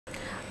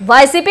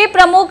YCP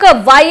प्रमुख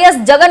YS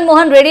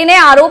Jaganmohan Reddy ने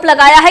आरोप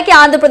लगाया है कि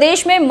आंध्र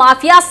प्रदेश में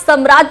माफिया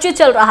साम्राज्य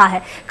चल रहा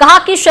है। कहा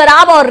कि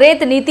शराब और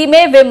रेत नीति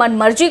में वे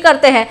मनमर्जी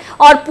करते हैं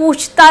और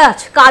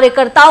पूछताछ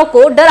कार्यकर्ताओं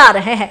को डरा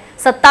रहे हैं।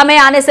 सत्ता में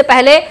आने से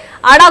पहले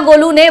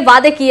अड़ागोलू ने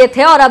वादे किए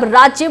थे और अब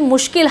राज्य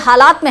मुश्किल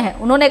हालात में है।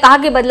 उन्होंने कहा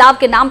कि बदलाव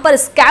के नाम पर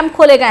स्कैम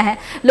खोले गए हैं,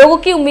 लोगों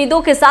की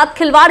उम्मीदों के साथ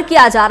खिलवाड़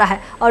किया जा रहा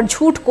है और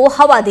झूठ को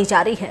हवा दी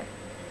जा रही है।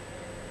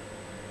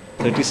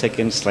 30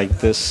 seconds like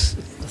this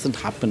doesn't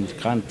happen.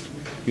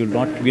 You'll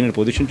not be in a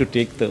position to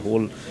take the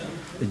whole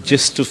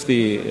gist of the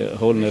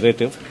whole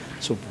narrative.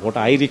 So what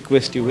I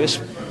request you is,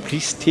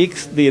 please take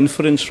the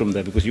inference from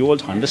there, because you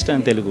also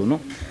understand Telugu, no?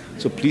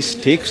 So please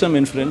take some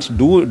inference,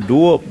 do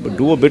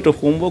a bit of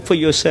homework for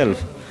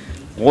yourself.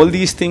 All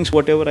these things,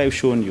 whatever I've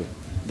shown you,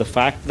 the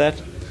fact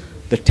that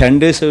the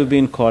tenders have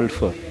been called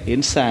for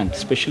in sand,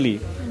 especially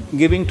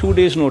giving 2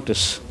 days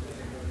notice.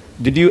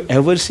 Did you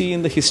ever see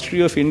in the history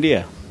of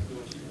India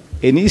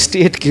any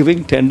state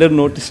giving tender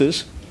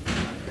notices,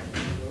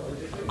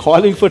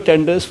 calling for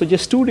tenders for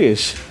just 2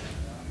 days?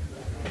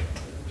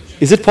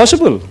 Is it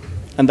possible?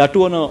 And that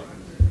too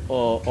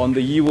on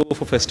the eve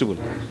of a festival,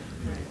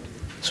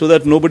 so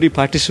that nobody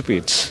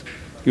participates.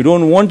 You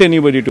don't want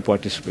anybody to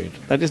participate.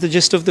 That is the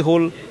gist of the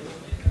whole,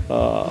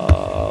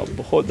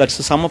 that's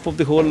the sum up of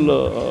the whole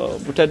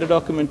tender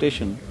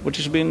documentation which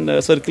has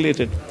been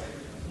circulated.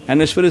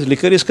 And as far as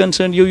liquor is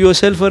concerned, you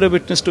yourself are a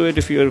witness to it.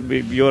 If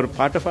you're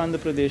part of Andhra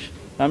Pradesh,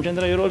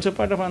 Ramchandra, you're also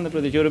part of Andhra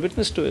Pradesh. You're a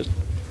witness to it.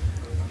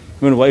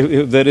 I mean, why,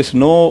 if there is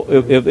no,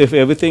 if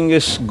everything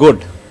is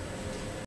good,